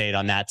could have stayed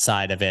on that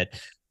side of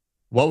it.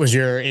 What was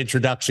your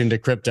introduction to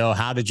crypto?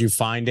 How did you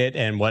find it?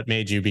 And what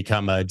made you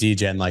become a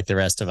degen like the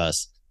rest of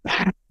us?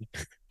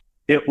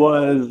 It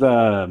was,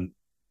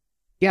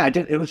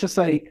 it was just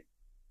like,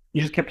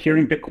 you just kept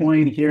hearing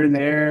Bitcoin here and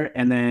there,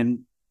 and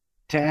then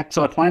tech.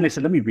 So I finally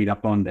said, let me read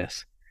up on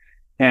this.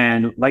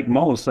 And like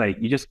most, like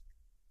you just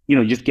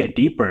get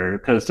deeper.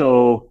 Because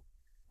so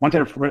once I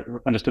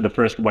understood the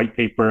first white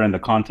paper and the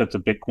concepts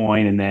of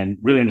Bitcoin, and then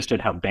really understood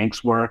how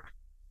banks work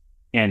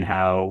and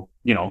how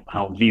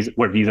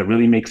where Visa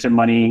really makes their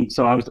money.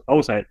 So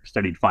I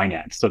studied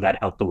finance, so that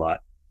helped a lot.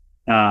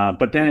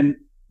 But then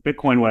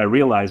Bitcoin, what I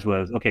realized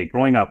was, okay,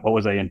 growing up, what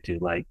was I into?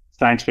 Like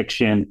science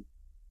fiction,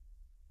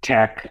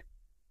 tech.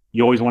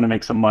 You always want to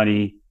make some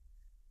money.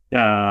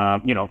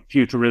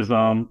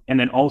 Futurism. And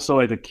then also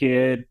as a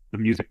kid, the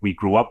music we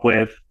grew up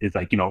with is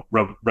like,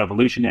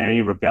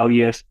 revolutionary,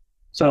 rebellious.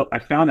 So I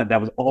found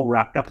that was all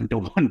wrapped up into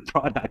one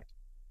product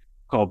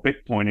called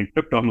Bitcoin and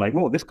crypto. I'm like,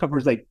 whoa, this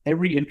covers like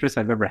every interest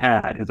I've ever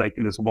had is like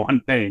in this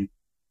one thing.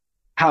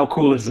 How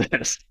cool is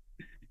this?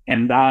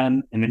 And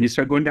then you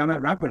start going down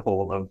that rabbit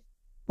hole of,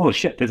 oh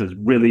shit, this is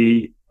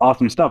really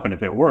awesome stuff. And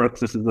if it works,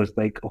 this is just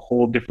like a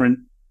whole different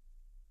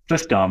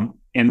system.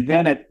 And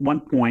then at one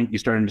point you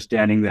start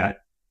understanding that.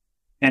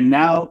 And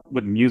now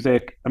with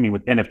music,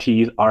 with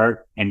NFTs,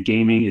 art, and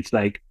gaming, it's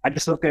like, I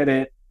just look at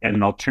it as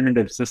an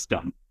alternative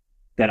system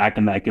that I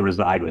can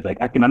reside with. Like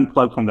I can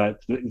unplug from the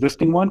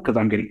existing one because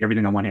I'm getting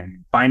everything I want here.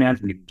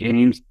 Finance, I'm getting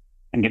games,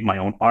 and get my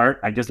own art.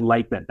 I just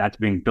like that that's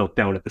being built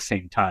out at the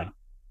same time.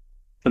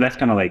 So that's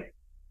kind of like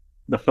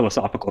the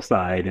philosophical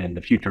side and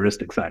the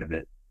futuristic side of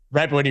it.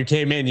 Right, but when you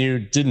came in, you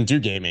didn't do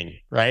gaming,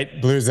 right?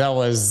 Bluezell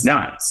was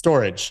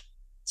storage.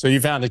 So you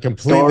found a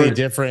completely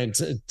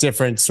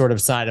different sort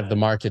of side of the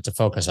market to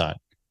focus on.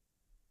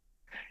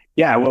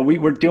 Yeah, what we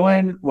were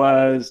doing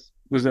was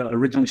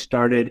originally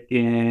started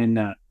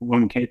in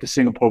when we came to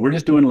Singapore. We're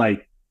just doing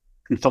like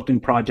consulting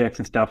projects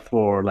and stuff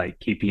for like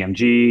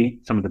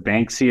KPMG, some of the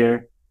banks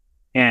here,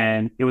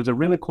 and it was a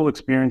really cool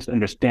experience to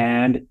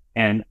understand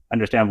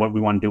what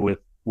we want to do with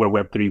where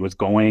Web3 was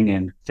going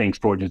and saying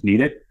storage is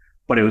needed.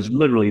 But it was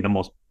literally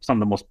some of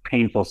the most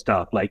painful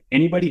stuff. Like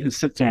anybody who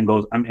sits there and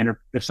goes,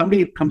 if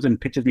somebody comes and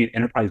pitches me an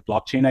enterprise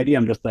blockchain idea,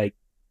 I'm just like,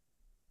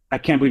 I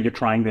can't believe you're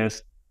trying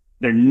this.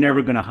 They're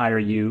never going to hire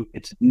you.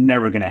 It's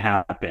never going to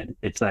happen.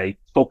 It's like,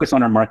 focus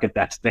on our market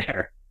that's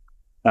there.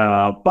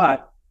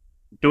 But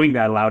doing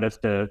that allowed us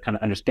to kind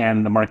of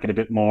understand the market a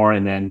bit more.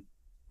 And then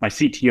my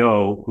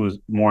CTO, who's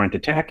more into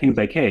tech, he was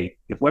like, hey,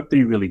 if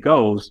Web3 really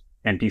goes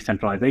and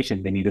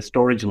decentralization, they need a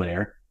storage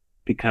layer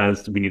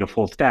because we need a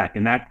full stack.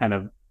 And that kind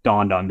of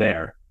dawned on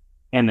there.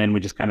 And then we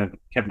just kind of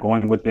kept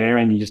going with there,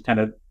 and you just kind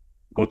of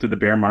go through the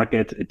bear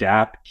market,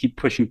 adapt, keep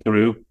pushing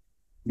through.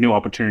 New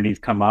opportunities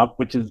come up,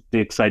 which is the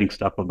exciting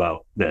stuff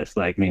about this.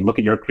 Like, look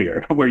at your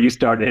career, where you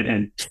started,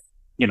 and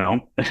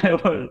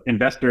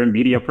investor and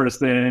media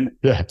person.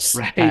 Yes,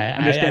 right.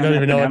 I don't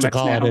even know what to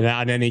call it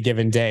on any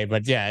given day,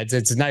 but yeah,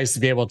 it's nice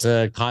to be able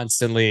to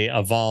constantly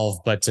evolve,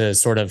 but to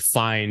sort of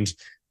find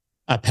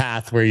a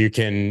path where you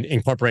can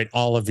incorporate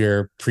all of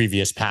your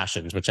previous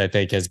passions, which I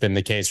think has been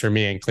the case for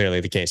me and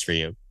clearly the case for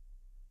you.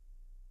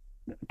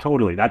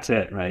 Totally. That's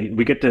it. Right.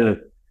 We get to,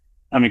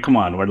 come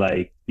on, we're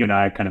like, you and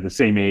I are kind of the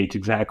same age.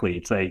 Exactly.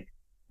 It's like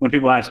when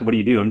people ask, what do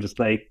you do? I'm just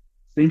like,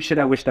 same shit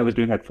I wished I was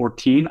doing at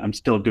 14. I'm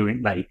still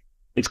doing. Like,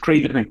 it's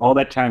crazy to think all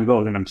that time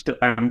goes, and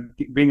I'm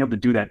being able to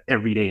do that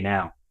every day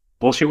now.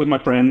 Bullshit with my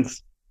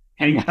friends,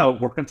 hang out,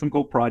 work on some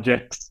cool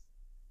projects.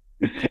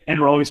 And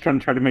we're always trying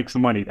to make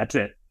some money. That's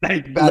it.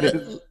 Like, that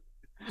is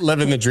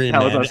living the dream,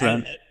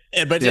 man.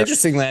 But yeah.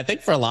 Interestingly, I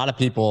think for a lot of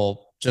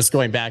people, just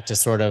going back to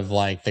sort of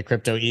like the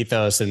crypto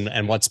ethos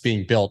and what's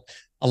being built,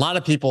 a lot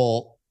of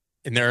people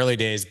in the early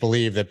days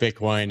believe that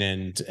Bitcoin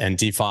and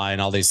DeFi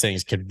and all these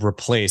things could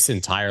replace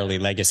entirely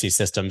legacy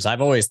systems.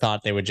 I've always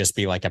thought they would just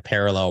be like a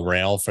parallel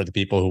rail for the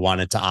people who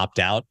wanted to opt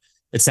out.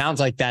 It sounds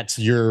like that's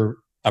your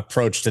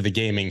approach to the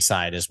gaming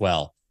side as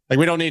well. Like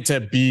we don't need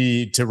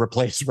to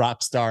replace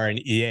Rockstar and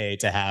EA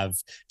to have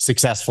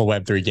successful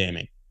Web3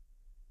 gaming.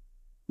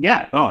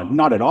 Yeah, oh,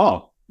 not at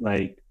all.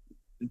 Like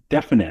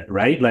definite,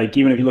 right? Like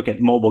even if you look at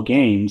mobile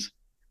games,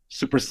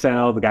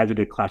 Supercell, the guys who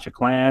did Clash of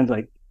Clans,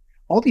 like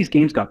all these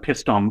games got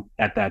pissed on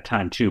at that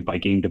time too by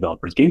game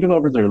developers. Game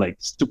developers are like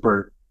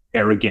super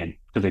arrogant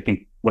because they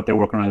think what they're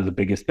working on is the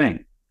biggest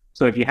thing.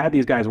 So if you had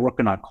these guys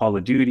working on Call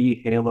of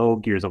Duty, Halo,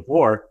 Gears of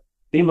War,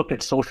 they looked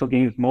at social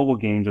games, mobile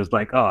games as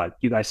like, oh,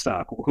 you guys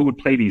suck. Who would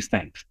play these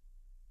things?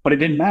 But it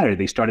didn't matter.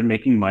 They started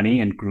making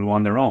money and grew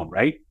on their own,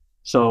 right?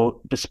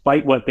 So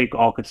despite what they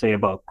all could say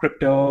about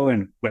crypto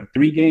and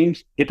Web3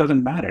 games, it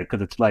doesn't matter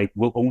because it's like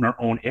we'll own our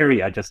own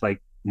area, just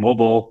like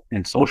mobile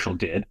and social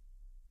did.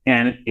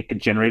 And it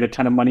could generate a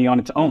ton of money on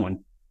its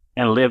own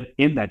and live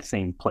in that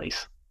same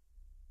place.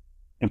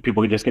 And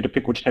people just get to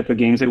pick which type of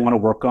games they want to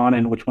work on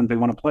and which ones they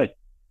want to play.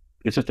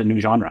 It's just a new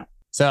genre.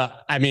 So,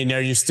 I mean, are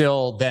you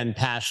still then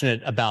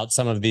passionate about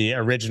some of the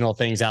original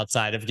things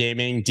outside of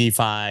gaming,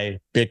 DeFi,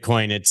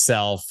 Bitcoin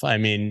itself? I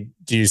mean,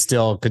 do you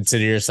still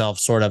consider yourself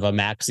sort of a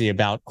maxi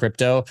about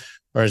crypto,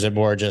 or is it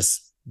more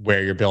just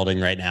where you're building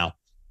right now?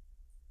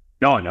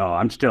 No,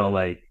 I'm still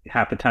like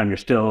half the time you're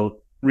still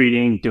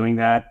reading, doing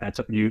that. That's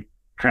what you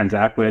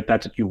transact with.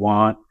 That's what you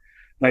want.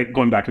 Like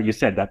going back to what you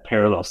said, that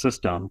parallel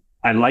system.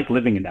 I like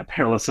living in that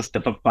parallel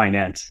system of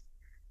finance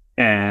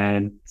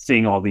and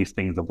seeing all these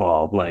things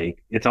evolve.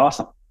 Like it's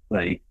awesome.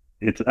 Like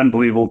it's an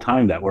unbelievable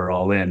time that we're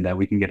all in, that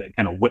we can get a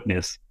kind of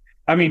witness.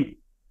 I mean,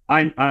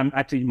 I'm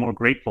actually more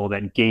grateful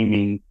that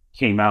gaming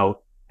came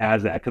out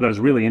as that, because I was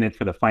really in it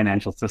for the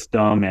financial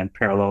system and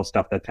parallel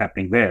stuff that's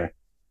happening there.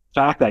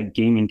 The fact that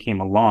gaming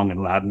came along and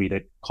allowed me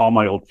to call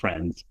my old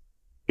friends,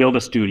 build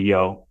a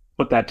studio,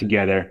 put that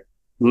together,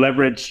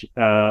 leverage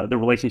the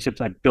relationships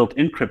I built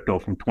in crypto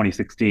from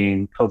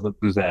 2016, close with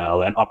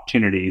Buzel and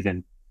opportunities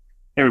and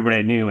everybody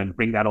I knew, and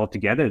bring that all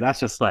together.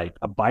 That's just like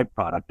a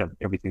byproduct of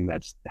everything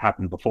that's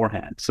happened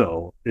beforehand.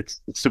 So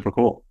it's super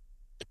cool.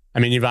 I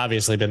mean, you've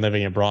obviously been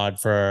living abroad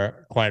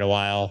for quite a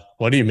while.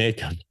 What do you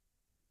make of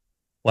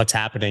what's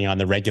happening on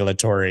the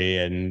regulatory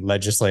and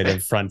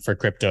legislative front for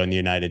crypto in the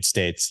United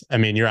States? I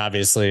mean, you're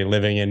obviously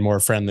living in more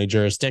friendly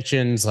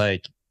jurisdictions.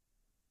 Like,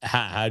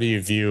 how do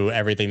you view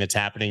everything that's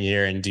happening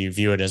here? And do you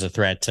view it as a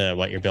threat to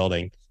what you're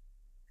building?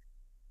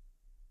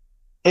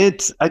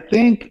 I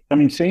think, I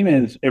mean, same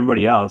as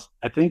everybody else,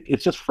 I think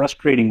it's just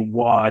frustrating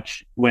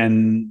watch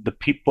when the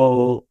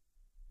people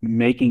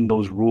making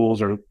those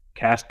rules or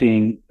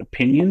casting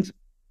opinions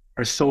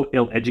are so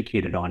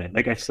ill-educated on it.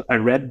 Like I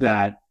read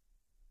that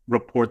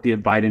report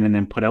that Biden and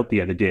then put out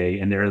the other day,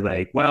 and they're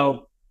like,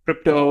 well,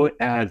 crypto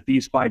as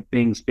these 5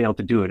 things failed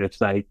to do it.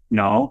 It's like,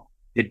 no,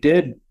 it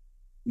did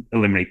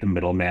eliminate the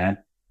middleman.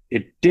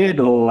 It did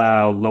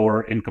allow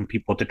lower income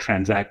people to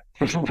transact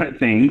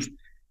things.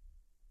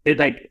 It's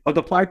like, of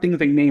the 5 things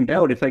they named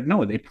out, it's like,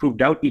 no, they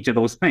proved out each of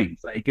those things.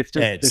 Like, it's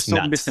just, they're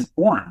so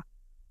misinformed.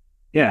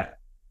 Yeah,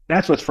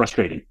 that's what's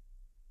frustrating.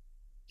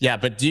 Yeah,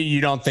 but you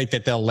don't think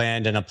that they'll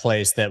land in a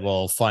place that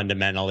will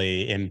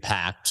fundamentally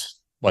impact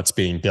what's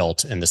being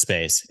built in the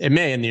space? It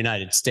may in the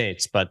United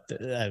States, but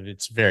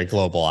it's very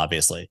global,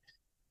 obviously.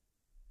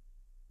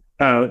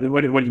 What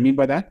do you mean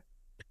by that?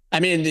 I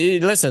mean,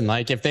 listen,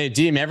 like if they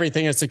deem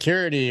everything as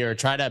security or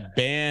try to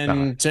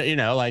ban,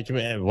 like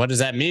what does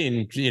that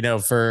mean,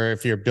 for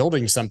if you're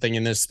building something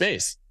in this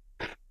space?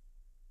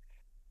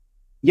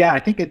 Yeah, I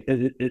think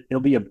it'll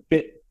be a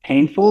bit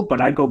painful,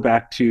 but I go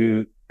back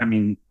to, I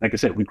mean, like I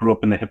said, we grew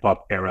up in the hip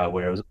hop era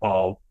where it was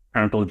all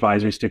parental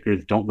advisory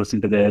stickers, don't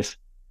listen to this.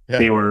 Yeah.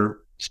 They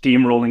were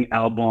steamrolling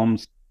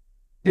albums.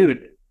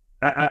 Dude,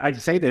 I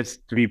say this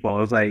to people, I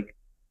was like,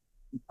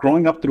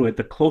 growing up through it,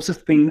 the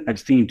closest thing I've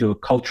seen to a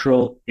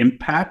cultural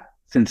impact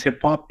since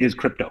hip hop is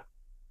crypto.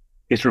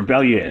 It's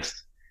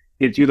rebellious.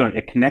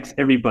 It connects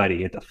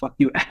everybody. It's a fuck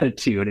you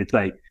attitude. It's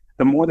like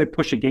the more they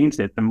push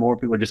against it, the more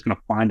people are just going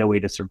to find a way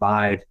to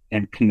survive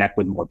and connect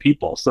with more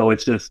people. So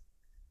it's just,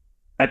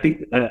 I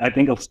think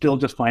it'll still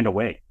just find a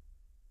way,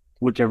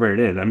 whichever it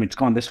is. I mean, it's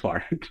gone this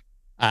far.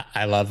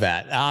 I love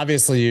that.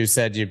 Obviously, you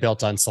said you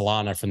built on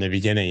Solana from the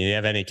beginning. Do you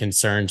have any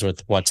concerns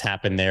with what's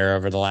happened there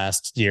over the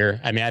last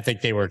year? I mean, I think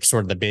they were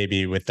sort of the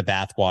baby with the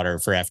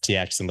bathwater for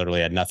FTX and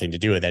literally had nothing to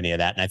do with any of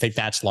that. And I think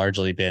that's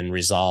largely been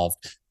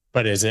resolved.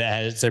 But has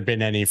there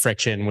been any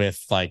friction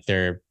with like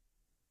their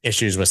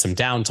issues with some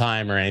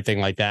downtime or anything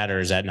like that? Or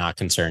does that not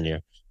concern you?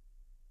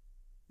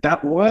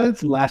 That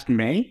was last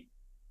May.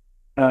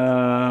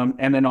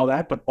 And then all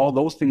that, but all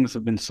those things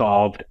have been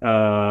solved.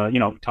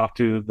 Talked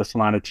to the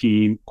Solana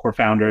team, core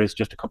founders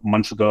just a couple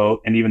months ago,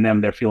 and even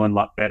them, they're feeling a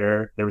lot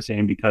better. They were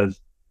saying because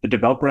the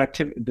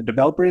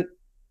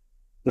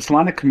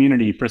Solana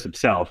community first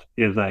itself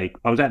is like,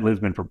 I was at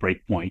Lisbon for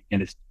Breakpoint,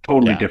 and it's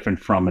totally different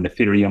from an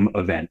Ethereum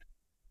event.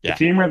 Yeah.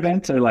 Ethereum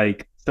events are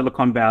like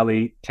Silicon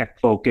Valley, tech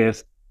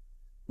focused.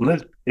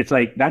 It's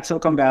like that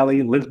Silicon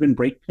Valley, Lisbon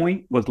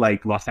Breakpoint was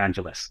like Los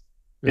Angeles.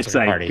 It's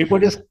like people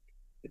just,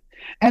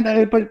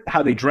 but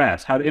how they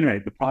dress, how to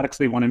interact, the products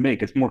they want to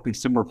make, it's more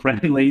consumer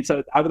friendly.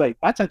 So I was like,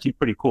 that's actually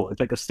pretty cool. It's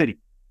like a city.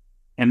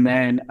 And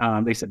then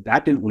they said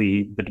that didn't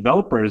leave. The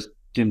developers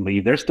didn't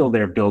leave. They're still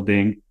there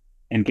building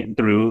and getting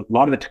through. A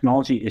lot of the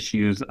technology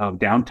issues of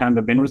downtime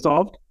have been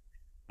resolved.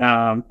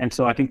 And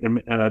so I think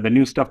the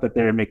new stuff that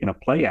they're making a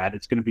play at,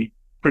 it's going to be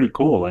pretty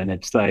cool. And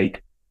it's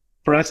like,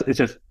 for us, it's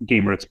just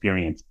gamer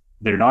experience.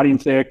 There's an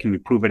audience there. Can we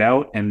prove it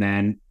out and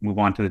then move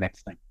on to the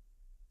next thing?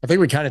 I think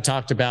we kind of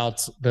talked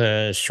about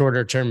the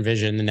shorter term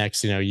vision, the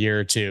next, year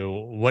or two.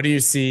 What do you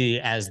see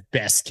as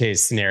best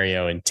case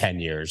scenario in 10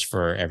 years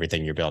for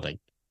everything you're building?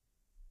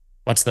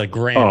 What's the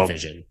grand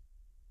vision?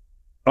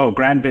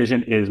 Grand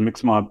vision is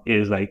MixMob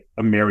is like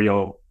a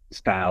Mario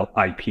style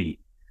IP.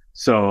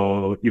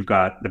 So you've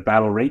got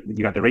the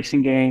you got the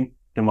racing game,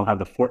 then we'll have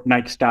the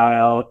Fortnite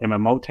style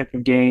MMO type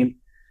of game.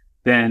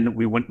 Then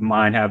we wouldn't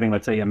mind having,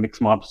 let's say, a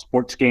MixMob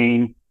sports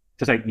game.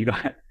 Just like you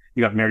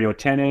got Mario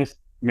Tennis,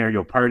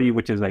 Mario Party,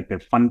 which is like their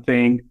fun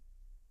thing.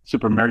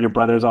 Super Mario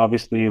Brothers,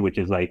 obviously, which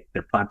is like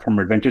their platform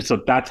adventure.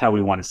 So that's how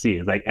we want to see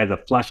it, like as a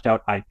fleshed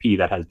out IP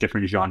that has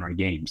different genre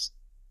games.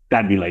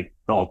 That'd be like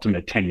the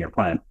ultimate 10-year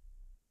plan.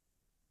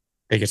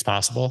 Think it's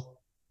possible?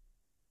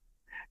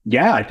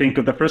 Yeah, I think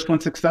if the first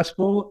one's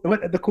successful,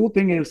 the cool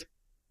thing is,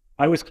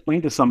 I was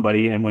explaining to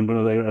somebody, and when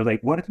I was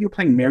like, what if you're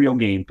playing Mario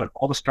game, but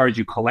all the stars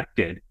you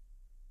collected,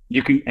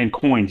 and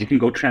coins, you can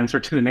go transfer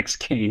to the next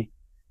game,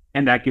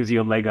 and that gives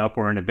you a leg up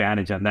or an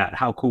advantage on that.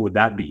 How cool would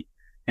that be?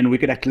 And we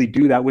could actually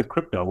do that with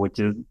crypto, which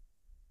is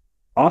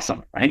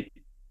awesome, right?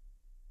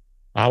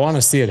 I want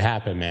to see it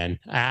happen, man.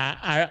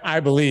 I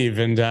believe,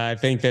 and I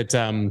think that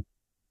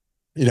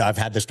I've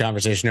had this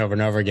conversation over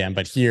and over again,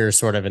 but here,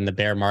 sort of in the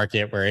bear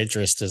market where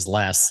interest is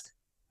less,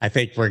 I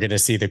think we're going to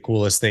see the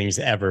coolest things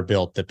ever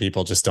built that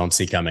people just don't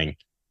see coming.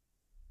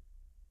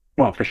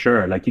 Well, for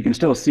sure. Like you can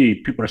still see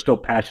people are still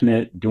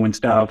passionate, doing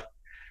stuff.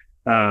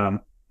 I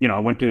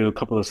went to a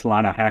couple of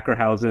Solana hacker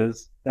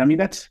houses. I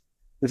mean, it's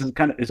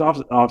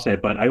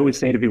offset, but I always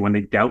say to people when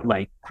they doubt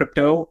like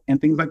crypto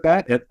and things like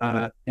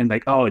that, and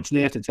like, oh, it's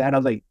this, it's that. I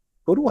was like,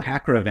 go to a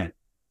hacker event.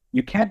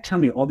 You can't tell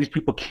me all these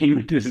people came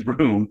into this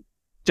room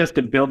just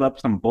to build up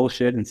some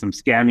bullshit and some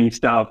scammy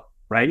stuff,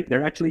 right?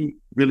 They're actually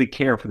really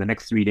care for the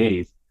next 3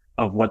 days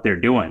of what they're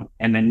doing.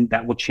 And then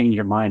that will change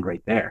your mind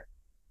right there.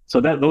 So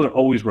those are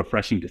always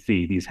refreshing to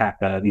see, these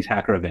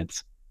hacker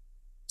events.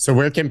 So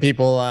where can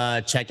people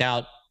check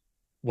out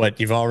what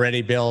you've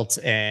already built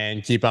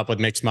and keep up with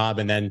MixMob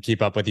and then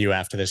keep up with you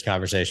after this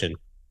conversation?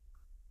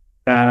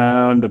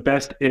 The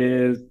best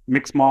is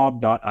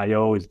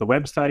mixmob.io is the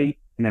website.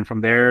 And then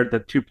from there, the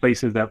two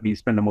places that we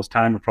spend the most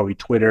time are probably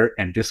Twitter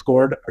and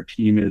Discord. Our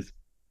team is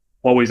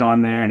always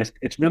on there. And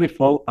it's really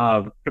full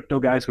of crypto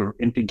guys who are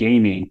into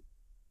gaming,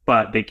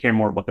 but they care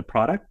more about the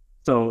product.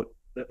 So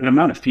the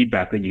amount of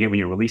feedback that you get when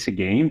you release a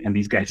game and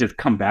these guys just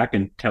come back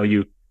and tell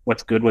you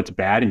what's good, what's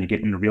bad, and you get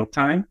it in real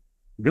time.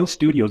 Real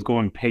studios go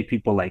and pay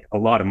people like a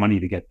lot of money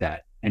to get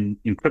that. And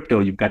in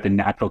crypto, you've got the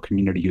natural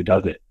community who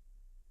does it.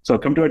 So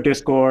come to our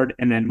Discord,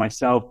 and then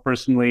myself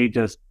personally,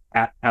 just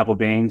at Pavel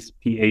Bains,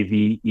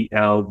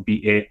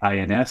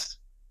 PavelBains.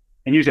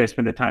 And usually I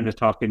spend the time just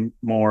talking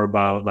more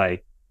about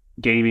like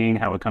gaming,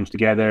 how it comes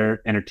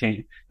together,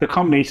 the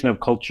combination of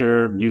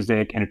culture,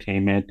 music,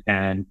 entertainment,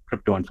 and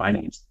crypto and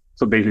finance.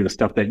 So basically the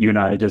stuff that you and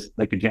I just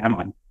like to jam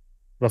on.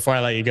 Before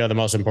I let you go, the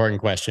most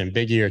important question,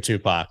 Biggie or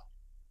Tupac?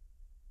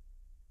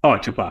 Oh,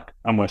 Tupac.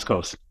 I'm West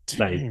Coast.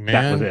 Like, man,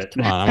 that was it.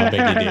 Come on, I'm a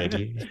Biggie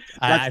dude.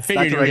 I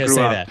figured you were going to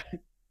say that.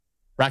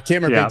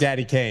 Rakim or Big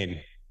Daddy Kane?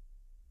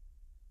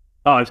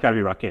 Oh, it's got to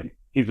be Rakim.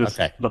 He just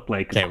looked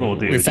like a cool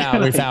dude. We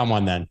found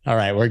one then. All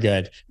right, we're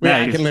good.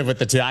 Nice. I can live with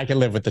the two. I can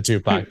live with the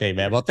Tupac thing,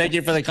 man. Well, thank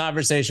you for the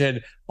conversation.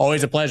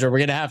 Always a pleasure. We're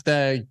gonna have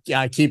to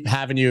keep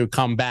having you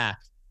come back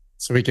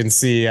so we can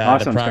see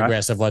the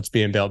progress of what's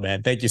being built,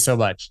 man. Thank you so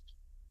much.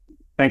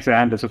 Thanks,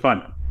 Ann. This was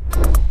fun.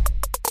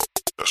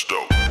 That's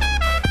dope.